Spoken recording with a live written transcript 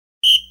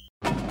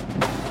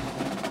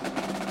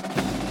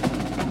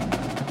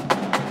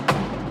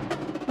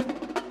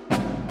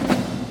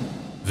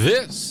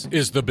This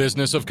is the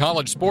Business of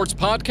College Sports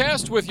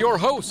podcast with your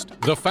host,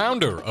 the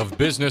founder of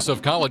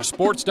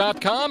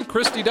businessofcollegesports.com,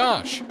 Christy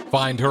Dosh.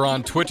 Find her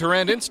on Twitter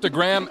and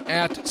Instagram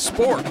at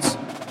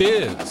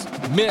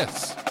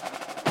SportsBizMiss.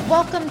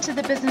 Welcome to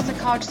the Business of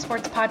College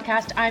Sports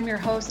podcast. I'm your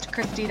host,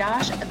 Christy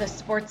Dosh, the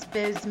Sports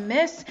Biz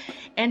Miss.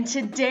 And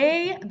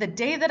today, the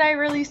day that I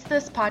released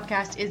this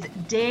podcast, is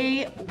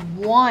day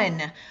one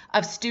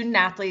of student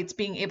athletes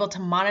being able to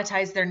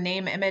monetize their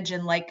name, image,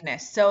 and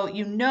likeness. So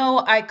you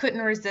know I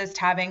couldn't resist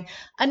having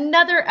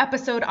another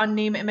episode on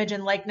name, image,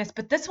 and likeness,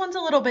 but this one's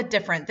a little bit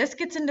different. This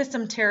gets into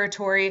some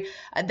territory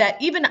that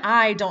even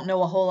I don't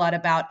know a whole lot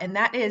about, and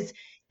that is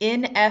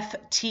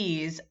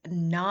NFTs,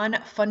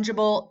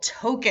 non-fungible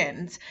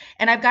tokens.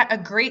 And I've got a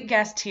great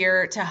guest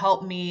here to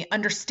help me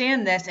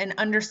understand this and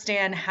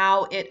understand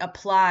how it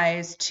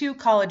applies to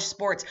college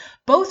sports,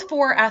 both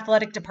for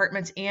athletic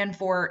departments and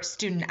for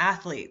student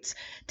athletes.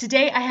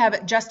 Today, I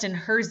have Justin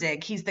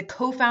Herzig. He's the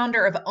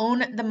co-founder of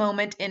Own the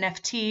Moment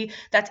NFT.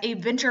 That's a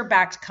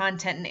venture-backed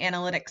content and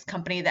analytics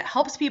company that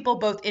helps people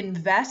both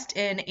invest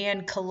in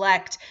and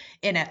collect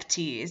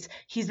NFTs.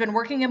 He's been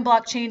working in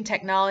blockchain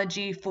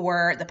technology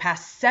for the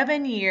past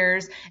 7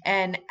 years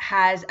and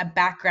has a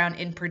background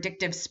in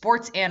predictive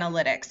sports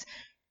analytics.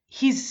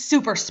 He's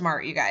super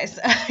smart, you guys.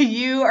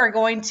 You are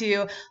going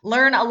to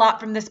learn a lot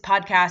from this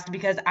podcast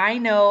because I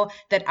know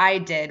that I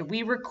did.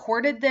 We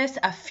recorded this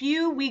a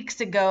few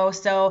weeks ago,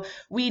 so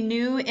we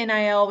knew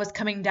NIL was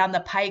coming down the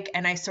pike,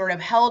 and I sort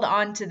of held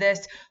on to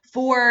this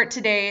for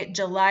today,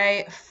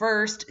 July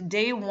 1st,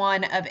 day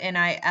one of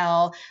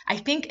NIL. I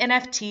think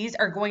NFTs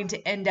are going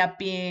to end up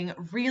being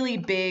really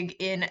big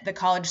in the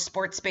college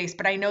sports space,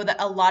 but I know that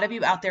a lot of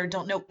you out there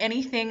don't know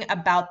anything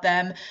about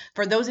them.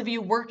 For those of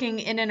you working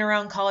in and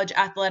around college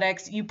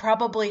athletics, you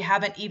probably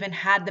haven't even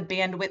had the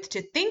bandwidth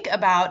to think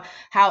about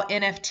how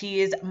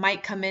NFTs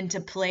might come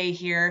into play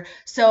here.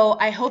 So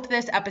I hope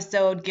this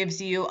episode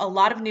gives you a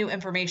lot of new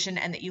information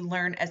and that you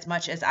learn as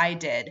much as I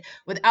did.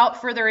 Without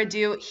further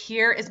ado,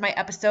 here is my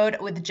episode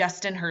with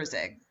Justin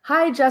Herzig.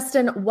 Hi,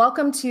 Justin.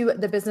 Welcome to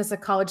the Business of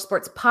College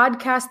Sports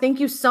podcast. Thank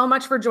you so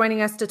much for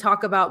joining us to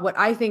talk about what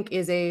I think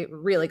is a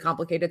really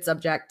complicated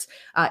subject,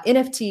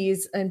 NFTs,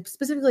 and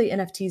specifically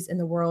NFTs in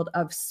the world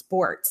of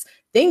sports.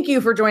 Thank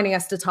you for joining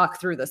us to talk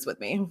through this with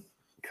me.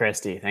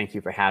 Christy, thank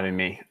you for having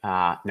me.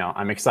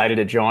 I'm excited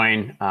to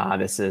join.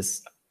 This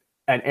is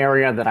an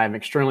area that I'm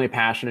extremely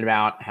passionate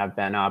about, have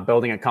been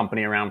building a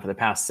company around for the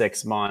past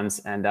 6 months,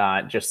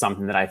 and just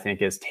something that I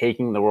think is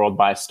taking the world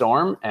by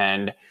storm.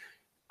 And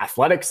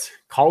athletics,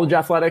 college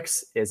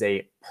athletics, is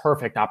a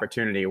perfect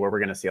opportunity where we're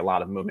going to see a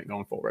lot of movement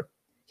going forward.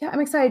 Yeah, I'm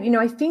excited.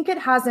 I think it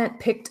hasn't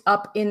picked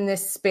up in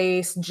this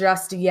space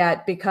just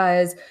yet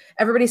because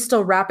everybody's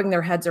still wrapping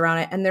their heads around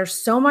it. And there's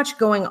so much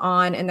going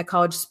on in the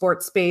college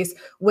sports space,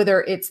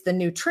 whether it's the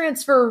new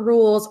transfer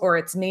rules or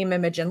it's name,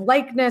 image, and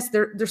likeness.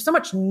 There's so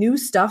much new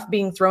stuff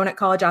being thrown at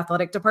college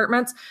athletic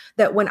departments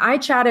that when I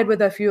chatted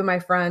with a few of my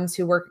friends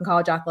who work in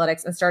college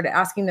athletics and started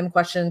asking them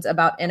questions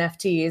about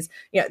NFTs,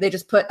 they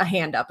just put a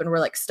hand up and we're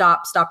like,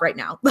 stop right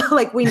now.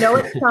 Like, we know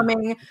it's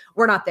coming.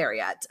 We're not there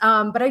yet.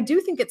 But I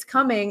do think it's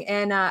coming.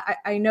 And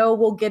I know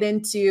we'll get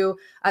into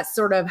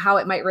sort of how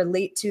it might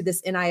relate to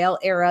this NIL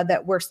era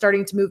that we're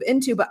starting to move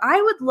into. But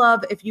I would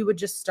love if you would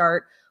just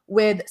start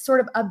with sort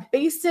of a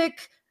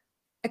basic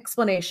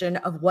explanation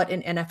of what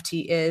an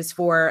NFT is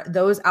for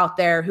those out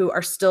there who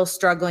are still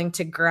struggling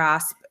to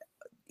grasp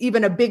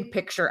even a big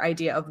picture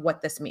idea of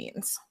what this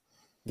means.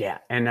 Yeah.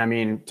 And I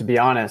mean, to be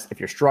honest, if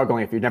you're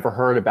struggling, if you've never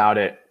heard about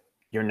it,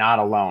 you're not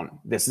alone.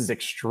 This is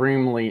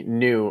extremely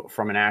new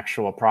from an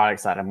actual product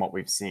side and what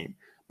we've seen.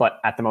 But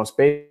at the most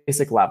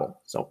basic level,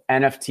 so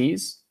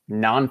NFTs,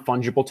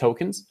 non-fungible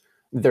tokens,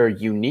 they're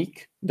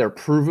unique, they're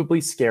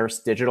provably scarce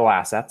digital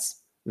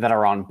assets that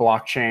are on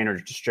blockchain or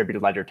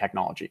distributed ledger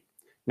technology.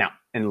 Now,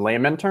 in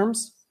layman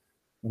terms,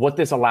 what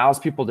this allows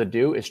people to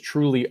do is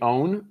truly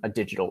own a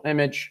digital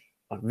image,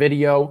 a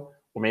video,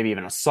 or maybe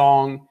even a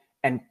song,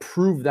 and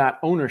prove that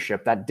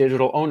ownership, that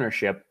digital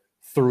ownership,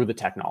 through the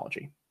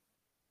technology.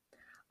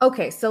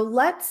 Okay, so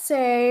let's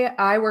say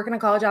I work in a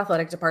college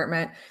athletic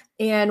department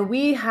and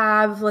we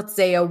have, let's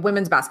say, a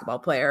women's basketball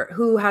player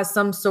who has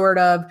some sort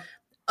of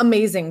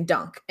amazing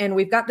dunk. And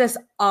we've got this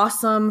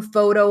awesome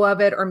photo of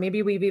it, or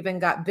maybe we've even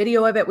got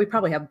video of it. We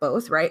probably have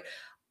both, right?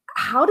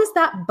 How does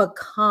that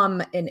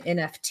become an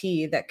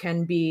NFT that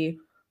can be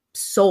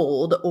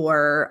sold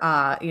or,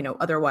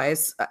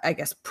 otherwise, I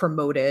guess,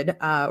 promoted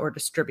or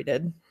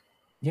distributed?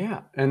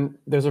 Yeah, and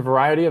there's a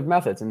variety of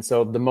methods. And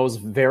so the most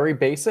very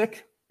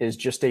basic is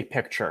just a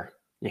picture.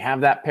 You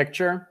have that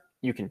picture,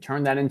 you can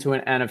turn that into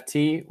an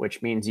NFT,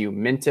 which means you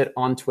mint it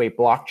onto a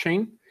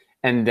blockchain.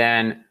 And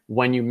then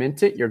when you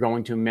mint it, you're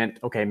going to mint,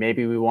 okay,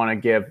 maybe we want to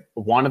give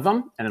one of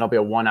them and it'll be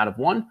a 1 out of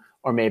 1,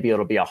 or maybe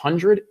it'll be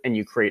 100 and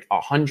you create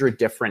 100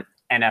 different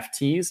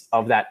NFTs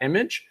of that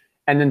image.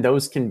 And then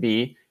those can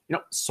be,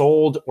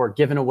 sold or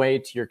given away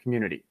to your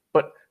community.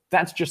 But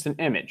that's just an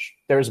image.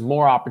 There's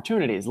more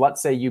opportunities.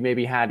 Let's say you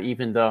maybe had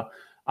even the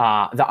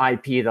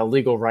IP, the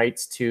legal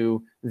rights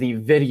to the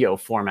video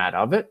format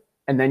of it.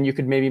 And then you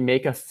could maybe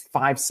make a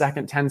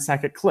 5-second,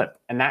 10-second clip,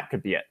 and that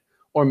could be it.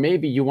 Or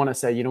maybe you want to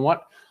say, you know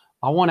what?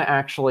 I want to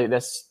actually,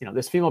 this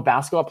female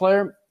basketball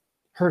player,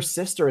 her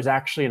sister is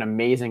actually an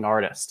amazing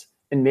artist.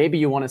 And maybe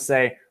you want to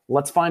say,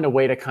 let's find a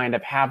way to kind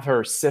of have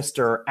her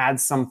sister add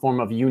some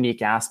form of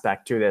unique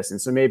aspect to this. And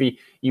so maybe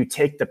you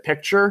take the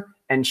picture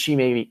and she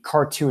maybe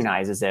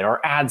cartoonizes it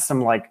or adds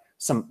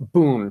some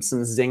boom,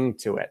 some zing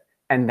to it.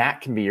 And that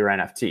can be your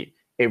NFT.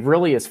 It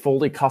really is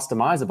fully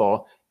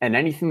customizable, and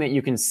anything that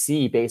you can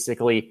see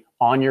basically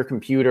on your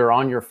computer,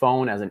 on your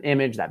phone as an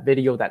image, that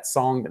video, that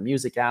song, the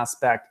music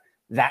aspect,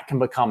 that can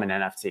become an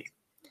NFT.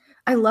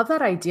 I love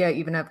that idea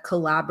even of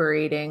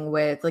collaborating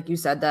with, like you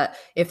said, that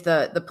if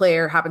the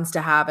player happens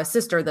to have a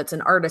sister that's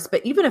an artist,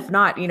 but even if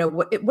not,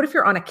 what if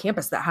you're on a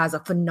campus that has a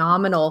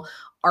phenomenal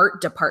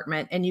art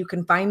department and you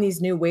can find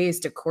these new ways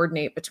to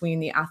coordinate between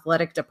the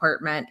athletic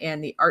department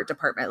and the art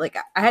department? Like,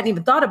 I hadn't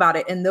even thought about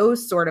it in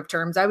those sort of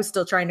terms. I was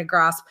still trying to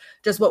grasp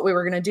just what we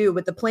were going to do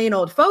with the plain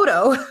old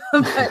photo.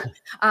 But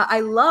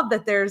I love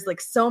that there's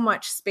like so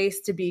much space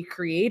to be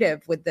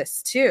creative with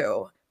this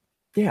too.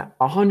 Yeah,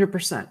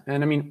 100%.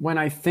 And I mean, when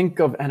I think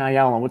of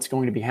NIL and what's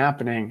going to be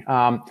happening,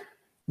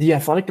 the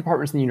athletic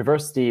departments and the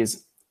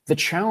universities, the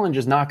challenge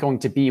is not going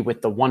to be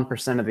with the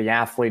 1% of the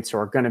athletes who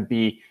are going to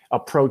be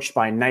approached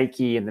by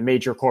Nike and the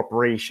major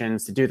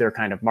corporations to do their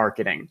kind of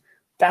marketing.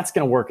 That's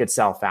going to work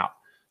itself out.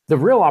 The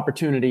real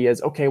opportunity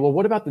is, okay, well,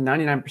 what about the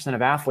 99%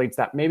 of athletes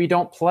that maybe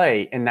don't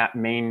play in that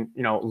main,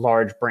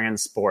 large brand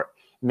sport?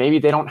 Maybe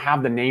they don't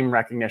have the name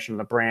recognition of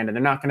the brand and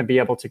they're not going to be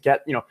able to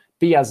get,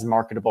 be as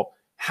marketable.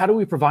 How do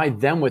we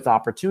provide them with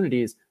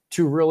opportunities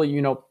to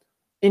really,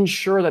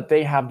 ensure that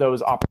they have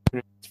those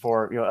opportunities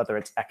for, whether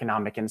it's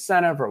economic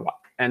incentive or what?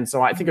 And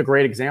so I think a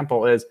great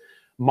example is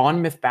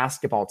Monmouth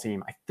basketball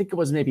team. I think it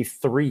was maybe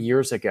 3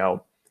 years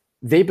ago.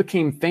 They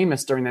became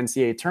famous during the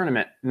NCAA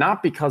tournament,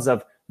 not because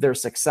of their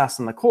success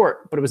on the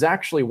court, but it was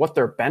actually what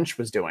their bench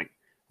was doing.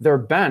 Their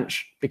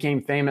bench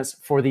became famous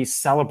for these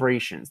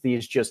celebrations,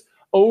 these just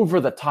over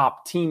the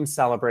top team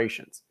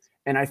celebrations.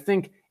 And I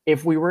think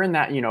if we were in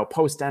that,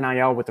 post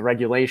NIL with the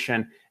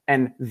regulation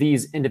and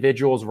these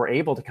individuals were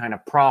able to kind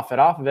of profit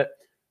off of it,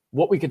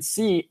 what we could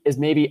see is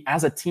maybe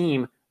as a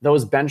team,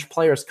 those bench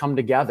players come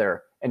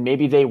together and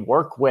maybe they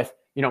work with,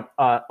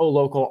 a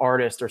local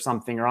artist or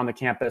something or on the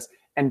campus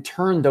and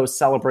turn those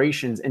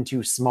celebrations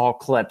into small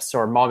clips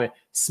or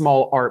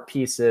small art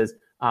pieces,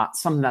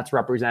 something that's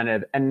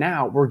representative. And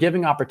now we're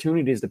giving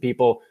opportunities to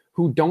people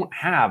who don't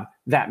have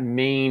that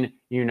main,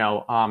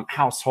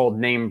 household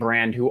name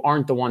brand, who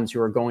aren't the ones who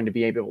are going to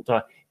be able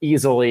to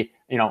easily,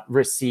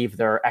 receive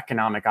their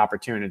economic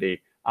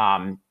opportunity.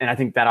 And I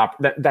think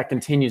that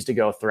continues to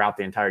go throughout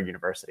the entire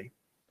university.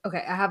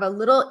 Okay, I have a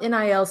little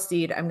NIL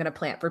seed I'm going to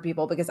plant for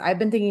people because I've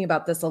been thinking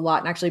about this a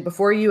lot. And actually,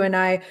 before you and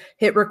I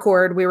hit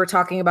record, we were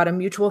talking about a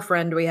mutual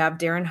friend we have,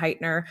 Darren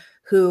Heitner,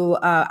 who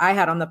I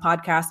had on the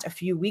podcast a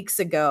few weeks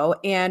ago.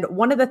 And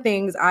one of the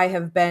things I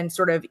have been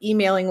sort of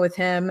emailing with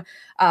him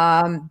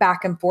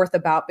back and forth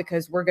about,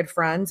 because we're good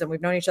friends and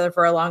we've known each other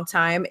for a long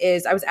time,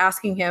 is I was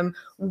asking him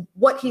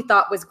what he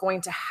thought was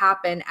going to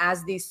happen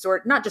as these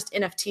not just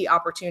NFT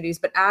opportunities,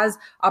 but as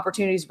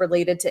opportunities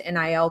related to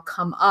NIL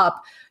come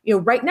up.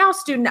 Right now,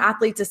 student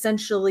athletes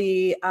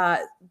essentially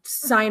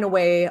sign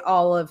away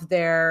all of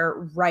their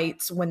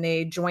rights when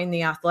they join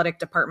the athletic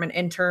department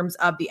in terms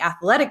of the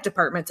athletic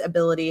department's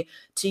ability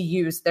to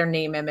use their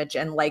name, image,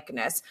 and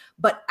likeness.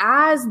 But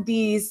as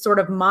these sort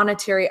of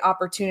monetary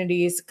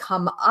opportunities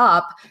come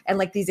up, and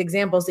like these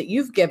examples that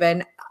you've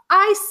given,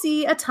 I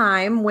see a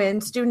time when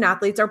student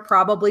athletes are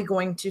probably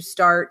going to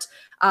start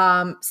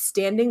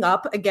standing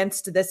up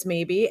against this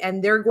maybe,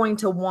 and they're going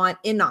to want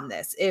in on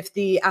this. If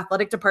the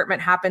athletic department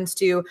happens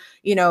to,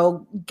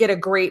 get a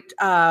great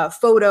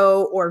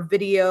photo or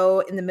video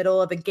in the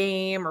middle of a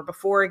game or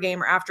before a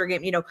game or after a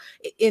game,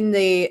 in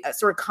the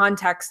sort of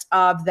context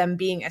of them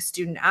being a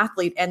student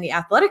athlete, and the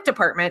athletic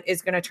department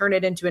is going to turn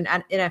it into an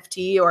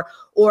NFT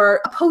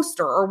or a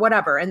poster or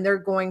whatever, and they're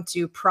going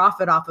to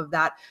profit off of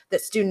that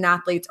student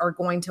athletes are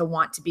going to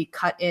want to be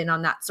cut in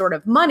on that sort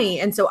of money.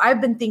 And so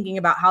I've been thinking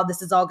about how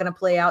this is all going to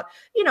play out.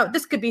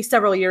 This could be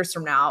several years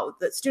from now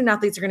that student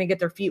athletes are going to get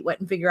their feet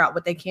wet and figure out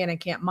what they can and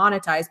can't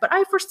monetize. But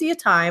I foresee a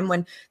time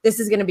when this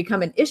is going to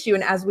become an issue.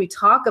 And as we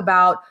talk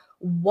about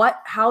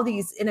how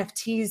these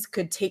NFTs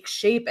could take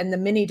shape and the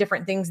many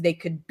different things they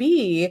could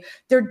be,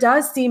 there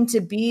does seem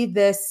to be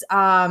this,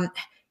 I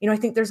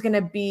think there's going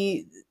to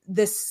be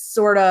this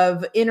sort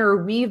of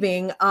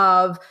interweaving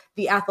of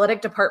the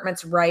athletic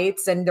department's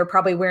rights, and they're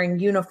probably wearing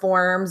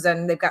uniforms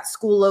and they've got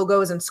school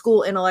logos and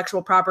school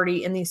intellectual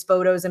property in these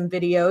photos and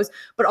videos.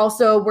 But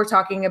also we're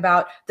talking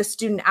about the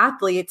student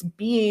athletes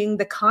being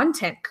the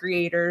content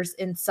creators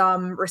in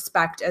some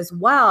respect as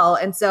well.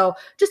 And so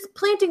just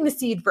planting the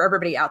seed for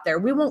everybody out there.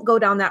 We won't go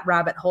down that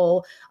rabbit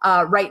hole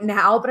right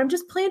now, but I'm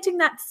just planting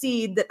that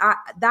seed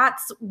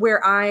that's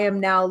where I am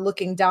now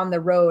looking down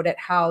the road at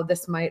how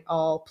this might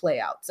all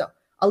play out. So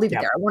I'll leave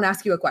it there. I won't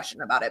ask you a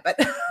question about it, but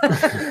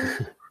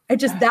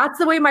that's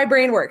the way my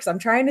brain works. I'm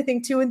trying to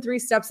think 2 and 3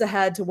 steps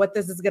ahead to what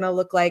this is going to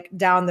look like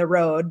down the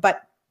road.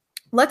 But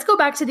Let's go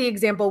back to the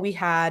example we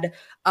had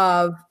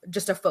of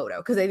just a photo,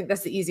 because I think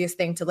that's the easiest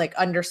thing to like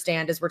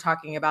understand as we're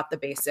talking about the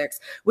basics.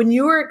 When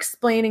you were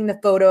explaining the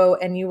photo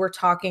and you were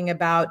talking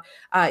about,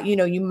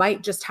 you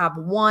might just have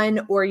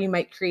one, or you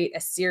might create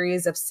a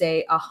series of,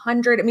 say,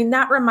 100. I mean,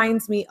 that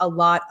reminds me a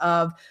lot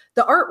of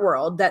the art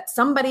world, that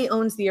somebody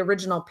owns the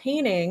original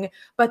painting,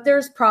 but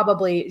there's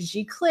probably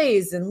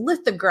giclées and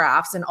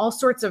lithographs and all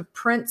sorts of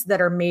prints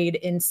that are made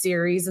in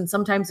series. And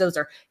sometimes those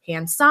are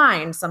hand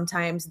signed.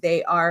 Sometimes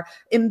they are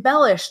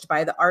embellished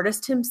by the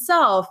artist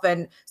himself.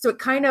 And so it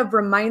kind of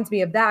reminds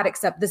me of that,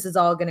 except this is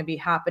all going to be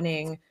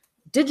happening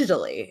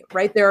digitally,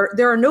 right? There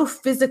are no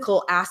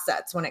physical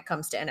assets when it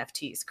comes to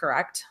NFTs,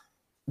 correct?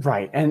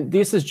 Right. And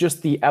this is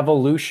just the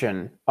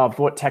evolution of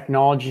what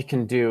technology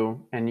can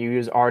do. And you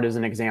use art as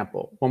an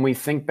example. When we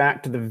think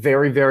back to the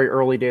very, very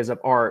early days of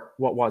art,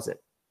 what was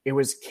it? It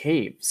was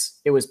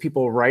caves. It was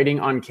people writing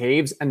on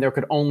caves, and there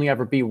could only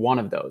ever be one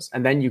of those.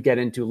 And then you get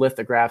into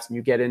lithographs and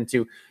you get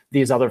into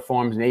these other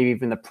forms, maybe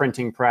even the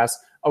printing press.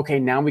 Okay,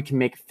 now we can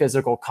make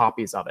physical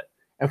copies of it.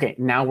 Okay,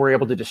 now we're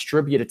able to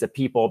distribute it to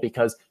people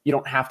because you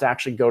don't have to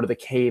actually go to the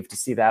cave to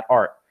see that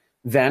art.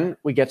 Then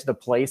we get to the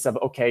place of,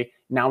 okay,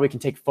 now we can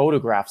take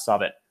photographs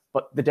of it.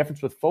 But the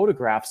difference with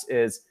photographs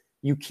is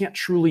you can't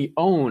truly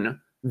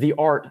own the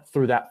art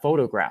through that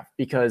photograph,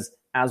 because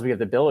as we have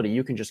the ability,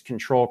 you can just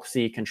Control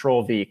C,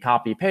 Control V,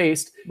 copy,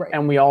 paste, right,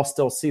 and we all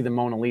still see the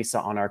Mona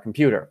Lisa on our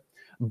computer.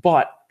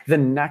 But the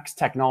next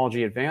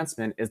technology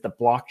advancement is the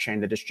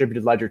blockchain, the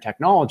distributed ledger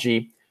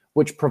technology,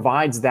 which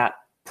provides that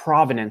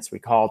provenance, we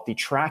call it, the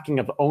tracking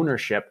of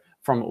ownership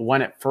from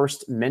when it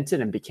first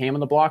minted and became on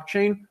the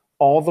blockchain,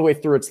 all the way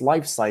through its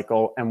life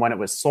cycle, and when it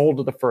was sold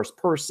to the first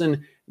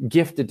person,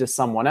 gifted to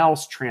someone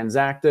else,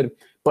 transacted.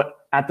 But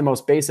at the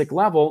most basic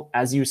level,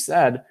 as you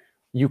said,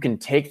 you can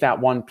take that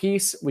one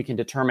piece, we can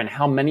determine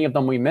how many of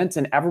them we mint,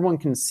 and everyone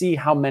can see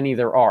how many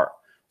there are.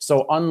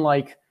 So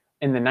unlike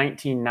in the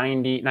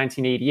 1988,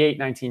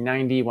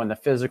 1990, when the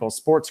physical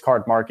sports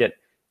card market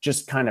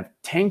just kind of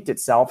tanked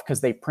itself because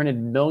they printed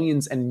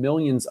millions and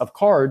millions of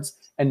cards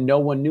and no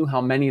one knew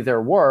how many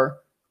there were,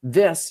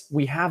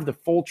 we have the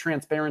full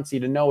transparency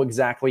to know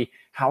exactly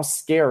how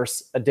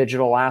scarce a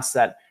digital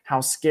asset, how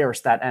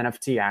scarce that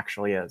NFT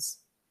actually is.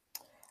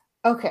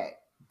 Okay.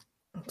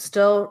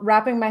 Still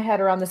wrapping my head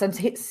around this. I'm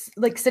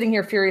like sitting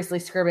here furiously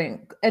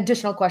scribbling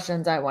additional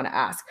questions I want to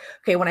ask.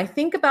 Okay, when I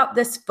think about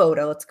this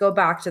photo, let's go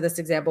back to this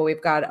example.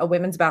 We've got a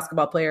women's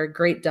basketball player,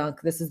 great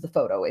dunk. This is the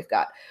photo we've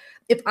got.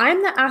 If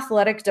I'm the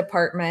athletic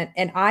department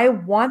and I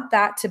want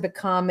that to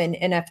become an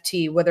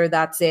NFT, whether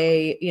that's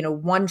a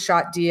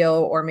one-shot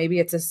deal or maybe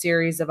it's a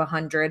series of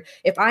 100,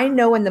 if I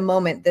know in the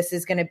moment this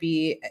is going to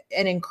be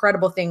an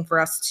incredible thing for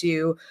us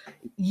to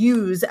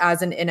use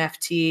as an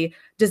NFT,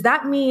 does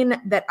that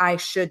mean that I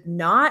should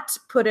not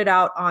put it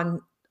out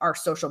on our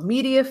social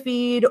media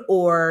feed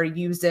or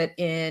use it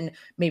in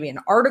maybe an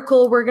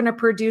article we're going to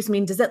produce? I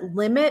mean, does it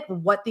limit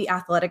what the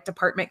athletic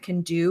department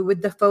can do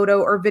with the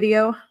photo or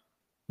video?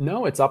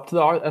 No, it's up to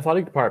the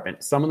athletic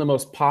department. Some of the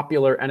most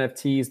popular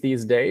NFTs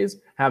these days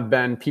have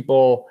been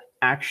people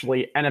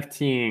actually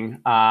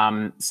NFTing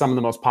some of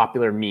the most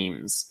popular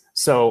memes.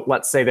 So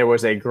let's say there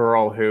was a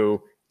girl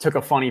who took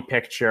a funny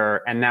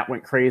picture and that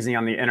went crazy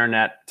on the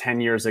internet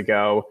 10 years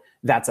ago.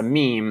 That's a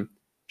meme.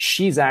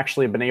 She's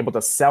actually been able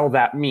to sell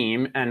that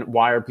meme. And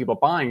why are people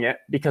buying it?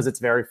 Because it's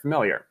very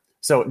familiar.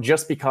 So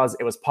just because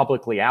it was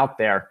publicly out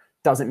there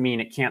doesn't mean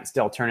it can't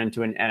still turn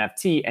into an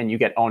NFT and you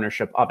get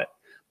ownership of it.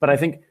 But I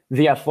think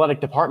the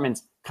athletic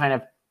departments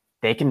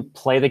they can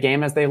play the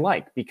game as they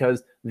like,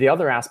 because the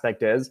other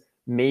aspect is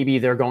maybe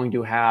they're going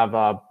to have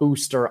a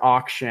booster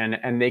auction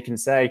and they can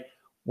say,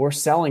 we're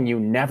selling you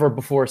never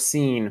before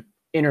seen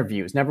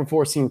interviews, never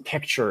before seen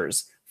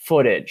pictures,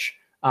 footage.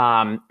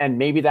 And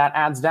maybe that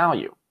adds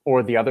value.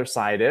 Or the other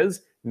side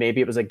is maybe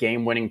it was a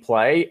game-winning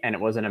play and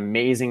it was an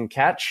amazing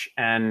catch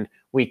and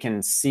we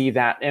can see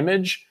that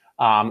image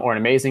or an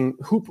amazing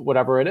hoop,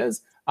 whatever it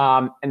is.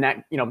 And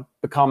that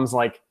becomes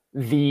like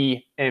the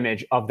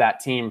image of that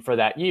team for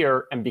that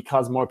year. And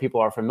because more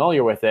people are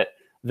familiar with it,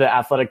 the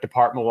athletic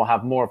department will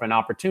have more of an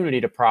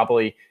opportunity to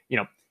probably,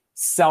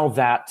 sell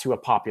that to a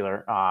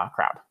popular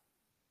crowd.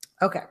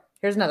 Okay.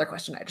 Here's another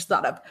question I just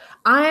thought of.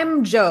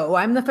 I'm Joe.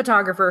 I'm the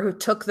photographer who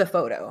took the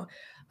photo.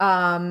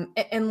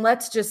 And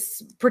let's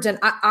just pretend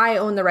I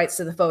own the rights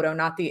to the photo,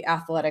 not the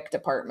athletic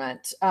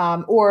department.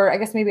 Or I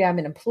guess maybe I'm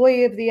an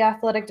employee of the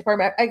athletic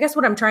department. I guess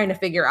what I'm trying to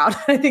figure out,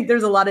 I think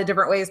there's a lot of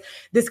different ways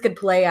this could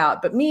play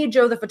out. But me,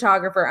 Joe, the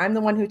photographer, I'm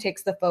the one who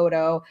takes the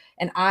photo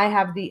and I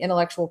have the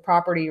intellectual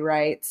property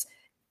rights.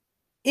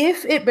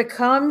 If it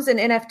becomes an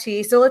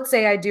NFT, so let's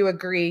say I do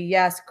agree,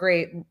 yes,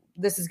 great,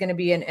 this is going to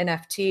be an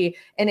NFT,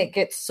 and it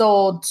gets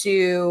sold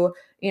to,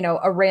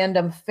 a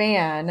random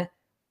fan.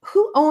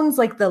 Who owns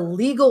like the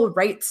legal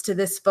rights to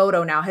this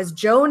photo now? Has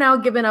Joe now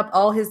given up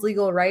all his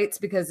legal rights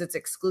because it's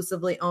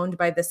exclusively owned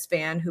by this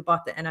fan who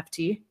bought the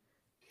NFT?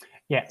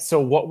 Yeah. So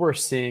what we're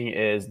seeing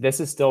is this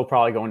is still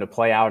probably going to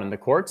play out in the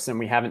courts, and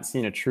we haven't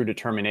seen a true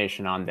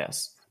determination on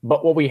this.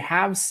 But what we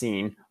have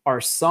seen are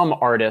some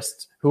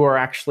artists who are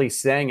actually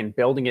saying and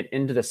building it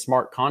into the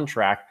smart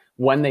contract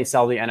when they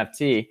sell the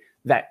NFT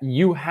that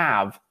you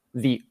have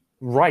the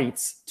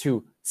rights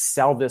to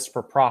sell this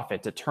for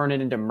profit, to turn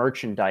it into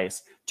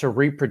merchandise, to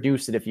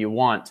reproduce it if you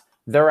want.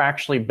 They're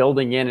actually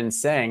building in and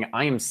saying,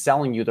 I am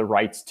selling you the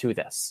rights to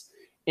this.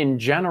 In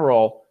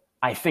general,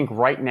 I think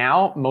right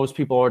now, most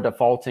people are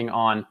defaulting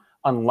on,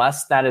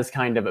 unless that is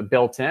kind of a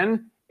built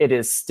in, it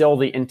is still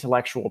the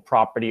intellectual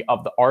property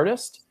of the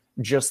artist.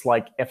 Just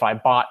like if I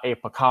bought a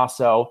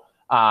Picasso,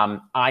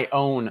 I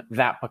own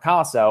that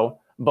Picasso,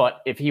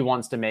 but if he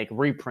wants to make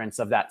reprints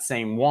of that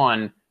same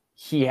one,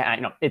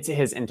 it's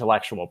his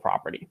intellectual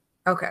property.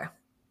 Okay.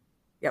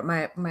 Yeah,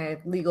 my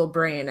legal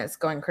brain is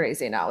going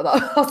crazy now with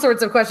all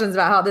sorts of questions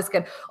about how this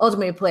could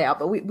ultimately play out,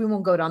 but we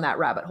won't go down that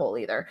rabbit hole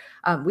either.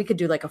 We could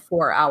do like a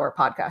 4-hour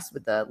podcast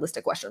with the list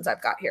of questions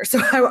I've got here.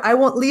 So I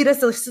won't lead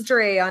us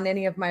astray on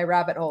any of my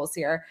rabbit holes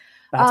here.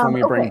 That's when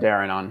we bring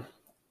Darren on.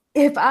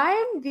 If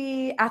I'm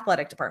the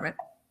athletic department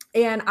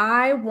and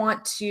I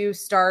want to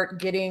start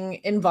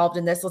getting involved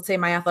in this, let's say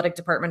my athletic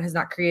department has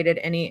not created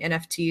any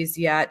NFTs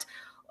yet,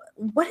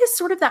 what is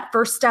sort of that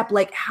first step?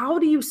 Like, how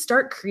do you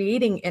start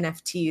creating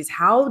NFTs?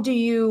 How do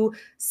you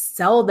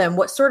sell them?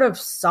 What sort of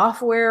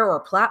software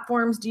or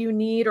platforms do you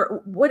need?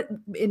 Or what,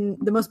 in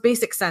the most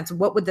basic sense,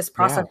 what would this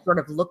process sort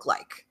of look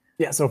like?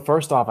 Yeah. So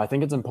first off, I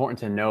think it's important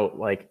to note,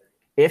 like,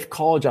 if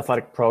college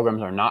athletic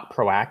programs are not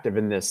proactive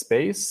in this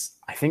space,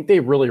 I think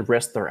they really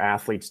risk their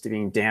athletes to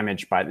being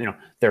damaged by,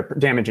 they're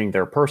damaging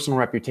their personal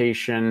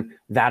reputation,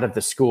 that of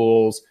the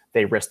schools.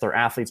 They risk their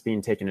athletes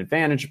being taken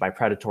advantage by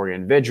predatory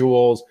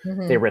individuals.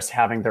 Mm-hmm. They risk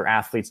having their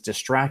athletes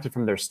distracted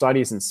from their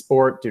studies and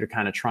sport due to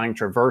kind of trying to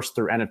traverse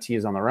through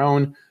NFTs on their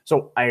own.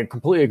 So I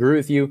completely agree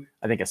with you.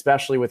 I think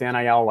especially with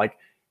NIL, like,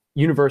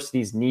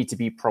 universities need to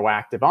be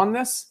proactive on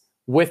this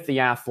with the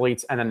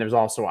athletes. And then there's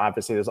also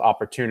obviously those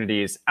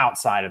opportunities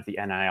outside of the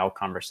NIL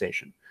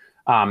conversation.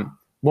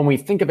 When we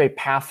think of a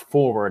path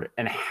forward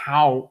and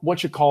what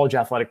should college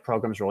athletic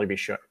programs really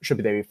should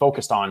they be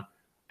focused on,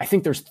 I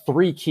think there's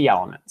 3 key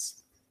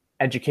elements: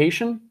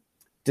 education,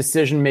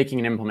 decision-making,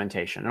 and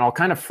implementation. And I'll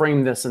kind of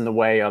frame this in the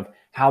way of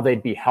how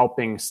they'd be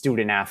helping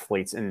student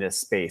athletes in this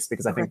space,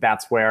 because I think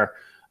that's where,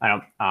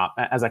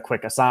 as a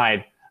quick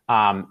aside,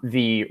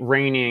 the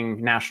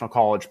reigning National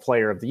College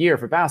Player of the Year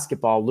for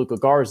basketball, Luka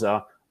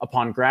Garza,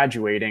 upon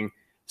graduating,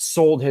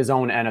 sold his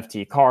own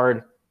NFT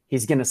card.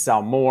 He's going to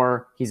sell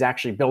more. He's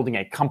actually building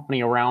a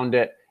company around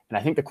it. And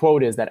I think the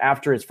quote is that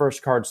after his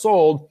first card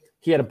sold,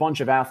 he had a bunch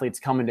of athletes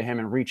coming to him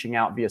and reaching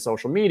out via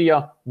social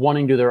media,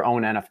 wanting to do their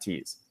own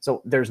NFTs.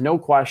 So there's no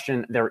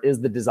question there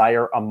is the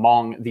desire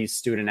among these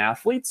student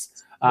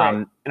athletes.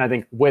 And I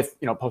think with,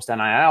 post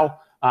NIL,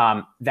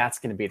 that's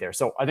going to be there.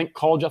 So I think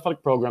college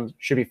athletic programs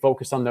should be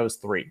focused on those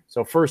 3.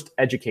 So first,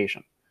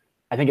 education.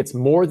 I think it's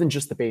more than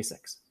just the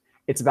basics.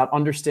 It's about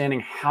understanding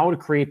how to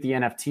create the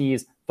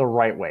NFTs the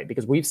right way,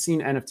 because we've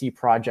seen NFT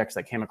projects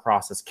that came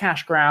across as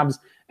cash grabs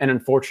and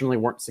unfortunately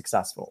weren't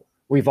successful.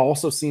 We've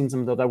also seen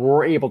some that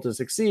were able to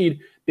succeed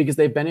because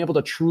they've been able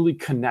to truly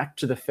connect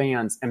to the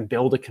fans and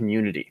build a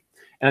community.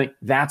 And I think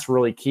that's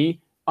really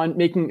key on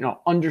making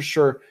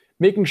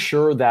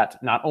sure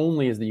that not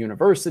only is the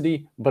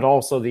university, but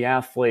also the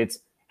athletes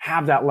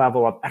have that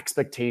level of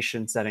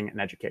expectation setting and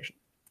education.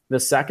 The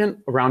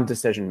second, around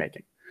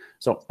decision-making.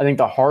 So I think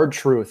the hard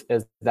truth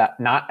is that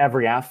not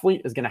every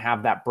athlete is going to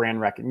have that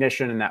brand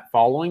recognition and that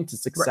following to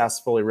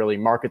successfully really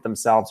market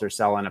themselves or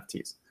sell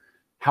NFTs.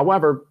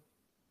 However,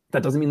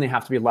 that doesn't mean they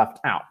have to be left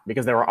out,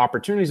 because there are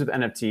opportunities with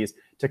NFTs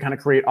to kind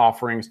of create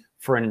offerings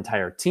for an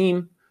entire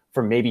team,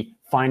 for maybe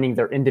finding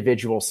their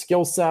individual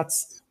skill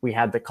sets. We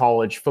had the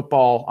college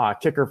football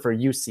kicker for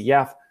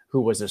UCF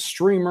who was a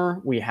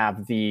streamer. We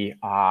have the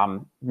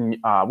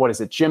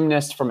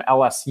gymnast from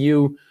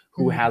LSU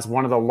who has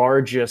one of the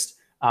largest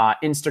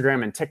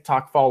Instagram and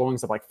TikTok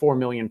followings of like 4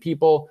 million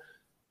people.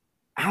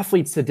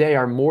 Athletes today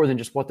are more than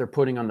just what they're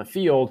putting on the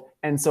field.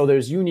 And so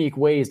there's unique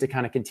ways to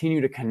kind of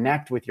continue to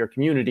connect with your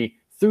community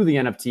through the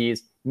NFTs,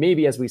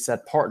 maybe, as we said,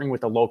 partnering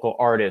with a local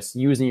artist,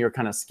 using your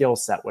kind of skill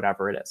set,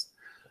 whatever it is.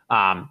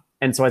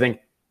 And so I think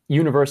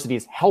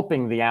universities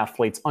helping the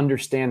athletes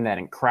understand that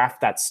and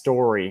craft that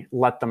story,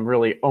 let them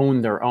really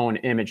own their own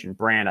image and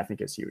brand, I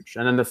think is huge.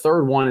 And then the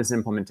third one is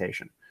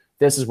implementation.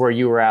 This is where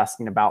you were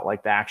asking about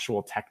like the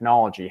actual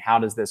technology. How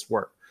does this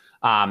work?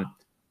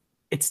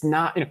 It's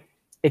not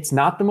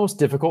the most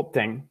difficult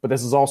thing, but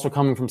this is also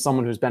coming from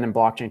someone who's been in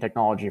blockchain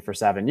technology for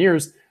 7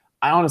 years.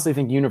 I honestly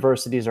think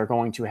universities are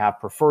going to have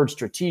preferred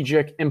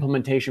strategic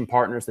implementation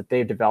partners that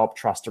they've developed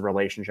trusted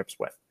relationships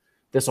with.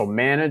 This will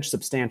manage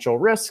substantial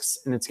risks,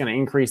 and it's going to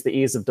increase the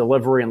ease of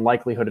delivery and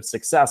likelihood of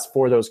success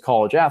for those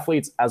college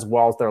athletes, as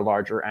well as their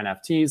larger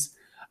NFTs.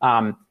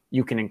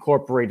 You can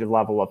incorporate a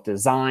level of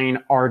design,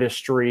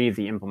 artistry,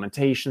 the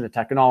implementation, the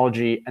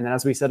technology. And then,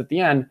 as we said at the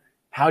end,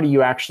 how do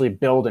you actually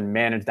build and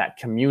manage that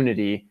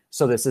community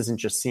so this isn't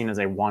just seen as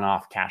a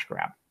one-off cash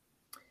grab?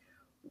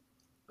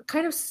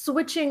 Kind of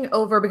switching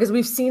over, because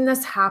we've seen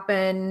this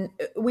happen.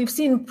 We've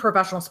seen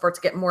professional sports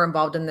get more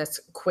involved in this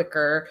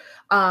quicker.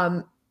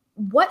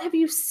 what have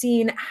you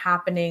seen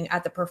happening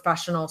at the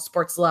professional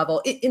sports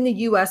level in the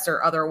US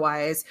or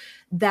otherwise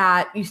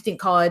that you think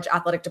college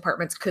athletic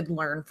departments could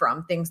learn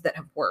from, things that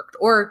have worked,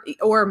 or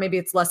maybe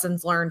it's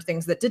lessons learned,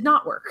 things that did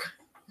not work?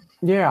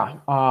 Yeah.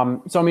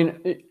 So, I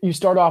mean, you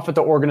start off with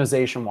the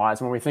organization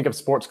wise. When we think of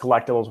sports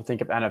collectibles, we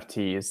think of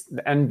NFTs.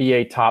 The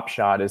NBA Top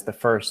Shot is the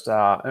first,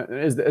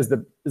 is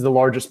the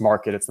largest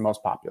market. It's the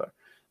most popular.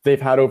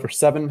 They've had over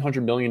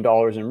 $700 million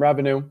in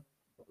revenue.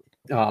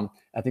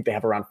 I think they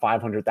have around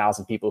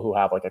 500,000 people who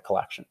have like a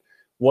collection.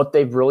 What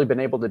they've really been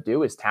able to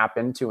do is tap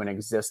into an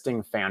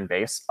existing fan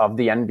base of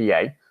the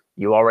NBA.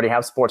 You already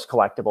have sports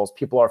collectibles.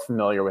 People are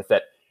familiar with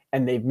it,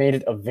 and they've made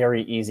it a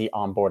very easy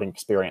onboarding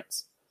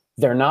experience.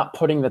 They're not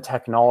putting the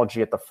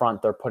technology at the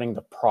front. They're putting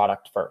the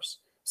product first.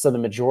 So the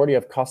majority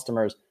of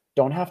customers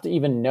don't have to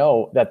even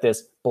know that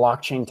this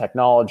blockchain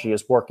technology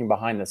is working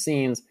behind the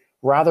scenes.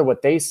 Rather,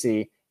 what they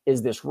see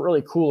is this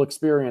really cool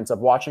experience of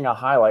watching a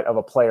highlight of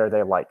a player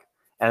they like.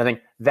 And I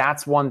think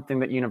that's one thing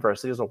that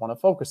universities will want to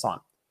focus on.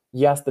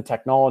 Yes, the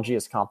technology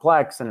is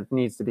complex and it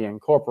needs to be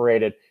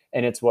incorporated,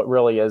 and it's what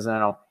really is,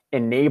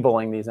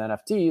 enabling these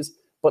NFTs.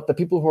 But the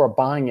people who are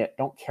buying it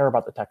don't care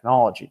about the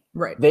technology.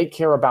 Right. They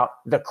care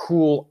about the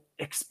cool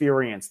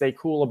experience. They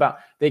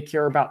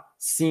care about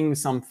seeing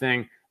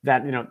something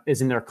that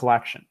is in their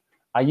collection.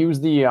 I use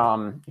the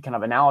kind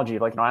of analogy,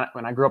 like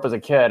when I grew up as a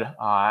kid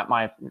at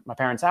my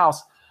parents'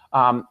 house,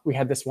 we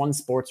had this one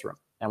sports room.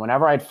 And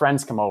whenever I had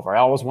friends come over, I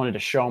always wanted to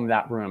show them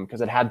that room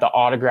because it had the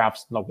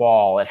autographs on the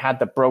wall. It had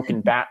the broken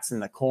bats in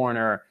the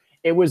corner.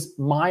 It was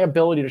my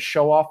ability to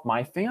show off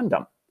my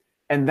fandom.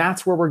 And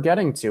that's where we're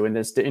getting to in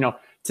this,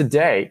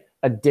 today,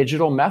 a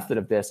digital method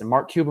of this. And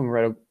Mark Cuban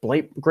wrote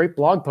a great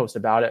blog post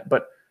about it.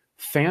 But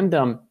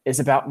fandom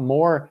is about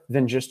more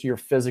than just your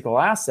physical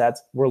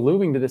assets. We're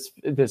moving to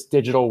this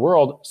digital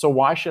world. So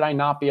why should I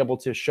not be able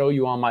to show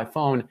you on my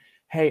phone,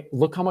 hey,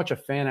 look how much a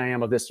fan I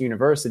am of this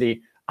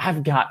university.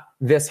 I've got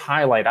this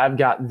highlight. I've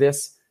got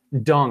this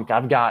dunk.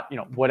 I've got,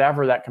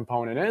 whatever that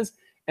component is.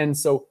 And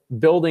so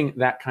building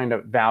that kind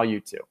of value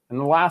too. And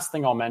the last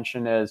thing I'll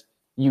mention is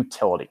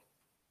utility.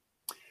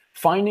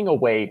 Finding a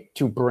way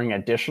to bring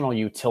additional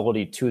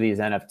utility to these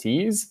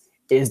NFTs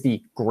is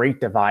the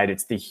great divide.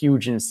 It's the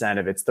huge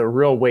incentive. It's the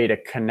real way to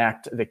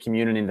connect the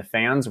community and the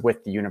fans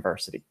with the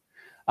university.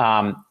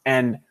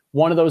 And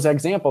one of those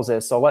examples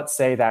is, so let's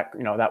say that,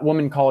 that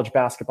woman college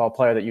basketball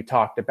player that you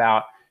talked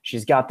about,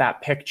 she's got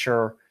that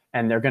picture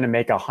and they're going to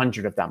make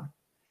 100 of them.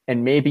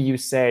 And maybe you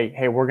say,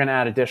 hey, we're going to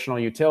add additional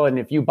utility. And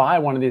if you buy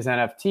one of these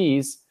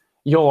NFTs,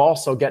 you'll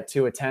also get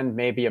to attend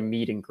maybe a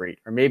meet and greet,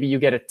 or maybe you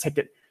get a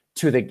ticket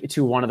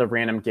to one of the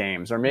random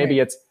games, or maybe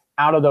It's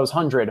out of those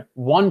 100,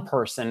 one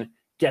person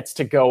gets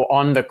to go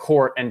on the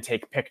court and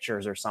take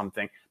pictures or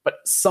something. But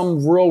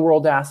some real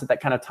world asset that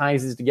kind of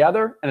ties these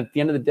together. And at the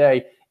end of the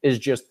day is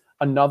just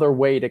another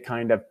way to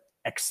kind of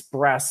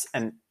express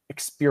and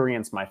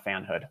experience my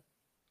fanhood.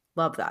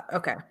 Love that.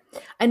 Okay.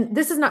 And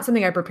this is not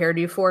something I prepared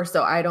you for,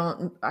 so I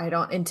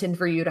don't intend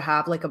for you to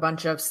have like a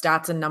bunch of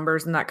stats and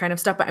numbers and that kind of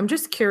stuff, but I'm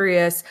just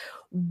curious,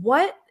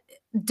 what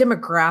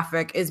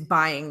demographic is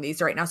buying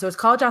these right now? So as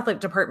college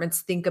athletic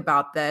departments think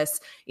about this,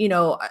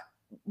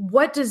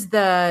 what does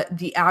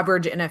the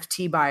average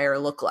NFT buyer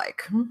look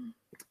like?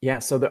 Yeah,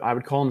 so I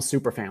would call them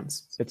super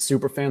fans. It's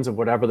super fans of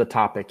whatever the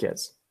topic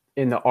is.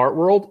 In the art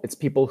world, it's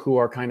people who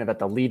are kind of at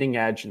the leading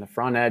edge and the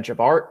front edge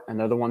of art, and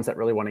they're the ones that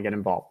really want to get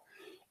involved.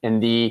 In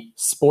the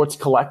sports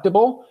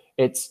collectible,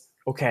 it's,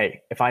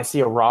 okay, if I see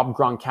a Rob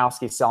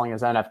Gronkowski selling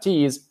his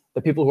NFTs,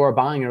 the people who are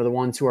buying it are the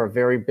ones who are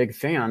very big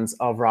fans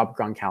of Rob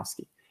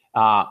Gronkowski.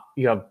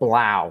 You have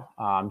Blau.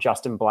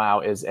 Justin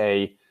Blau is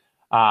a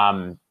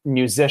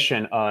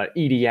musician,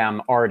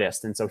 EDM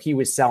artist. And so he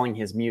was selling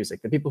his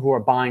music. The people who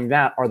are buying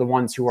that are the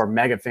ones who are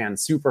mega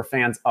fans, super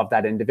fans of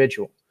that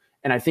individual.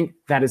 And I think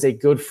that is a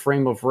good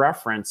frame of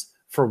reference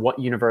for what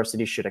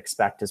universities should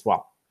expect as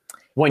well.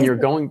 When you're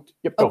going,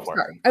 go for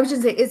it. I was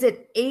just saying, is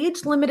it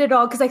age limited at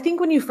all? Because I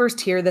think when you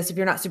first hear this, if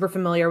you're not super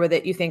familiar with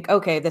it, you think,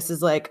 okay, this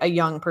is like a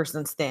young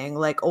person's thing.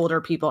 Like older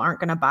people aren't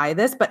going to buy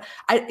this. But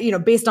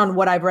based on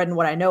what I've read and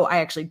what I know, I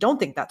actually don't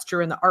think that's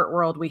true. In the art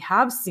world, we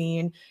have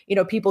seen,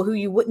 people who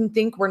you wouldn't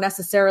think were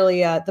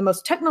necessarily the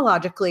most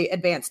technologically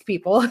advanced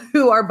people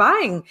who are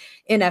buying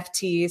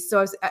NFTs. So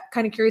I was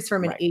kind of curious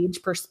from an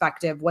age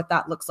perspective, what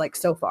that looks like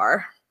so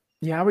far.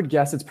 Yeah, I would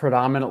guess it's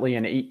predominantly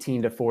an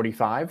 18 to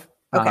 45.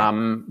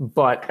 Okay.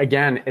 But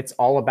again, it's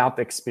all about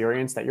the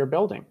experience that you're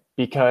building,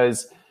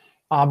 because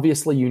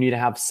obviously you need to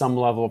have some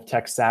level of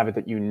tech savvy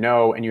that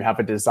and you have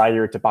a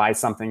desire to buy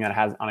something that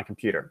has on a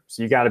computer.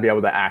 So you got to be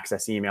able to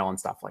access email and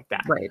stuff like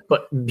that. Right.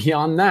 But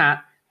beyond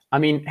that, I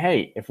mean,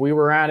 hey, if we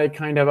were at a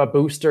kind of a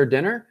booster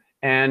dinner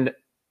and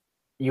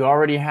you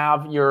already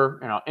have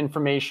your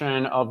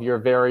information of your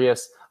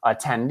various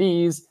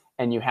attendees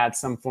and you had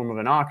some form of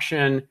an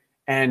auction,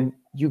 and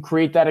you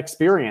create that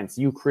experience,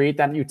 you create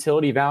that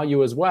utility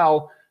value as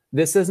well.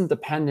 This isn't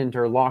dependent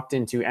or locked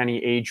into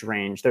any age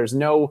range. There's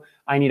no,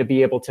 I need to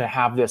be able to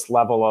have this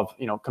level of,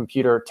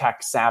 computer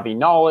tech savvy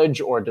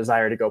knowledge or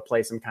desire to go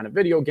play some kind of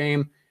video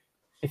game.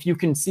 if you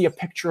can see a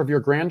picture of your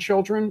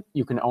grandchildren,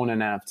 you can own an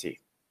NFT.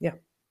 Yeah.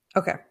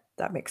 Okay.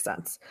 That makes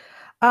sense.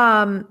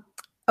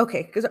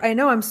 Okay, because I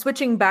know I'm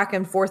switching back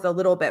and forth a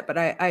little bit, but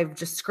I've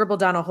just scribbled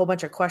down a whole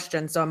bunch of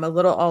questions, so I'm a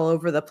little all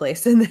over the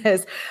place in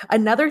this.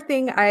 Another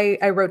thing I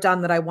wrote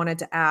down that I wanted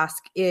to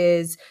ask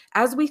is,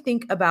 as we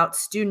think about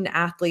student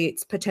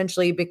athletes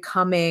potentially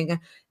becoming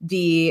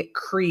the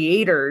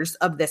creators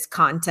of this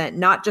content,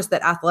 not just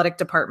that athletic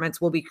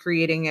departments will be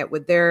creating it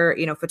with their,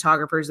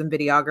 photographers and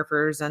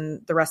videographers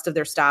and the rest of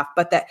their staff,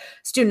 but that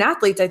student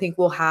athletes, I think,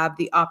 will have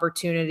the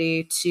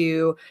opportunity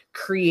to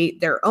create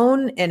their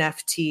own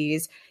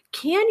NFTs.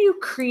 Can you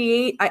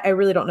create, I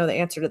really don't know the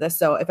answer to this,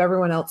 so if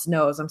everyone else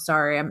knows, I'm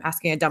sorry, I'm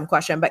asking a dumb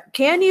question, but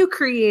can you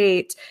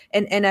create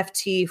an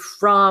NFT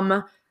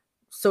from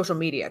social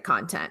media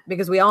content?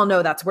 Because we all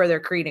know that's where they're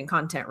creating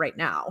content right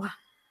now.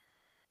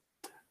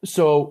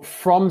 So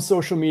from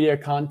social media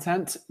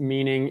content,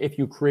 meaning if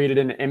you created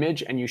an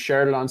image and you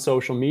shared it on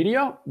social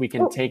media, we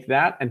can take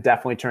that and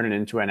definitely turn it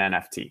into an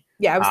NFT.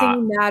 Yeah, I was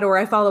thinking that, or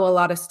I follow a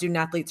lot of student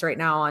athletes right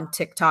now on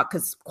TikTok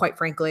because, quite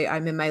frankly,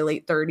 I'm in my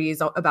late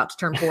 30s, about to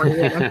turn 40,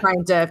 and I'm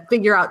trying to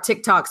figure out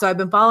TikTok. So I've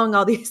been following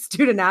all these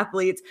student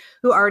athletes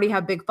who already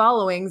have big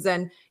followings,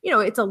 and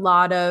it's a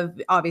lot of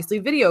obviously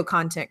video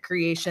content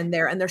creation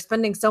there, and they're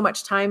spending so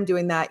much time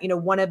doing that.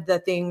 One of the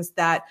things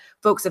that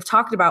folks have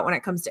talked about when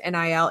it comes to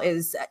NIL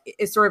is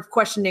sort of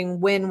questioning,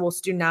 when will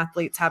student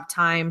athletes have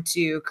time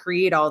to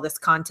create all this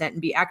content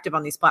and be active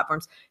on these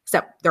platforms,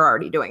 except they're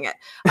already doing it.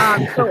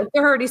 So if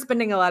they're already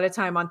spending a lot of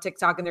time on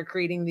TikTok and they're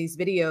creating these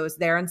videos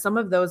there, and some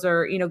of those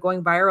are,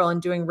 going viral and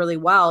doing really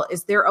well,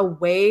 is there a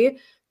way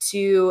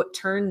to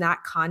turn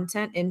that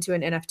content into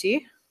an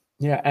NFT?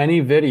 Yeah, any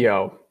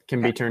video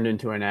can be turned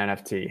into an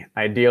NFT,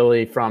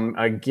 ideally from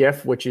a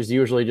GIF, which is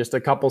usually just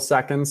a couple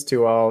seconds,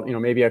 to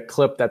maybe a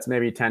clip that's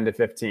maybe 10 to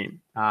 15.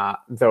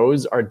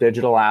 Those are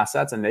digital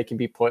assets, and they can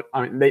be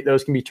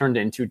those can be turned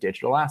into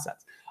digital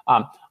assets.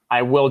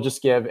 I will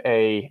just give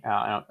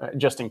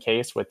just in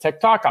case with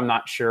TikTok, I'm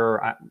not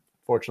sure. I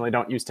fortunately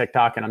don't use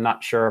TikTok, and I'm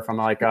not sure if I'm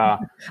like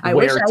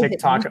where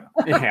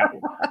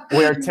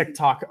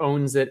TikTok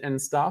owns it and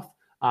stuff.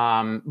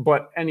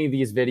 But any of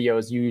these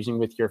videos you're using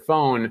with your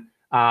phone,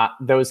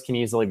 those can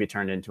easily be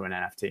turned into an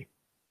NFT.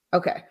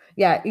 Okay.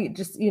 Yeah.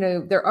 Just,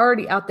 they're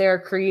already out there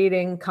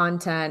creating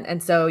content.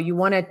 And so you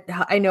want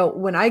to, I know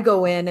when I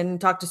go in and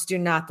talk to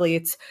student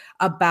athletes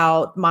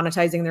about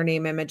monetizing their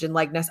name, image, and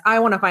likeness, I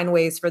want to find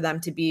ways for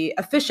them to be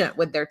efficient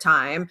with their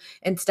time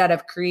instead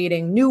of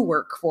creating new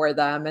work for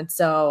them. And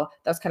so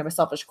that's kind of a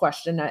selfish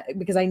question,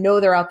 because I know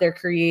they're out there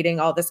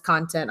creating all this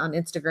content on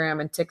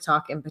Instagram and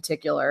TikTok in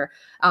particular.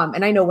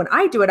 And I know when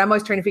I do it, I'm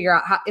always trying to figure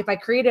out how, if I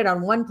create it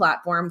on one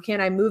platform, can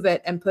I move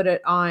it and put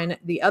it on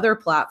the other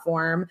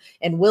platform?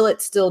 And will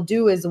it still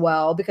do as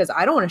well? Because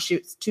I don't want to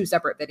shoot two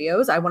separate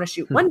videos. I want to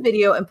shoot one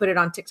video and put it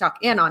on TikTok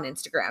and on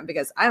Instagram,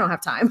 because I don't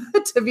have time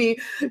to be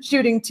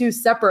shooting two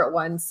separate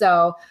ones.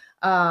 So,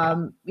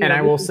 and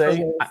I will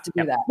say,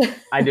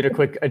 I did a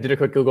quick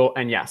Google,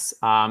 and yes.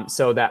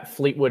 So that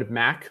Fleetwood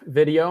Mac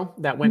video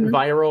that went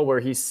viral where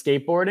he's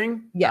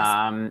skateboarding,